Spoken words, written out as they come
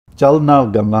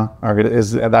Naal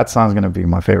Gallan, that song's gonna be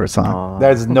my favorite song.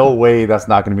 There's no way that's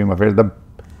not gonna be my favorite. The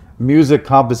music,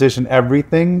 composition,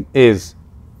 everything is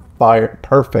fire,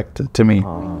 perfect to me.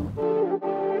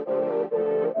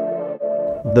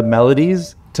 The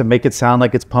melodies to make it sound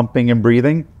like it's pumping and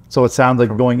breathing, so it sounds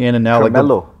like going in and out,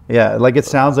 like yeah, like it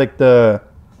sounds like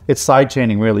it's side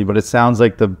chaining really, but it sounds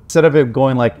like instead of it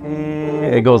going like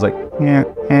it goes like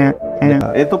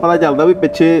ਇਹ ਤੋਂ ਪਤਾ ਚੱਲਦਾ ਵੀ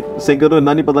ਪਿੱਛੇ singer ਨੂੰ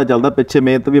ਇੰਨਾ ਨਹੀਂ ਪਤਾ ਚੱਲਦਾ ਪਿੱਛੇ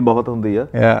ਮਿਹਨਤ ਵੀ ਬਹੁਤ ਹੁੰਦੀ ਆ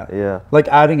like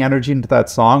adding energy into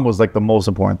that song was like the most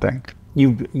important thing.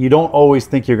 You don't always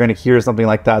think you're going to hear something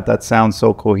like that sounds so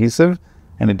cohesive,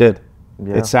 and it did.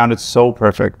 It sounded so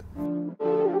perfect.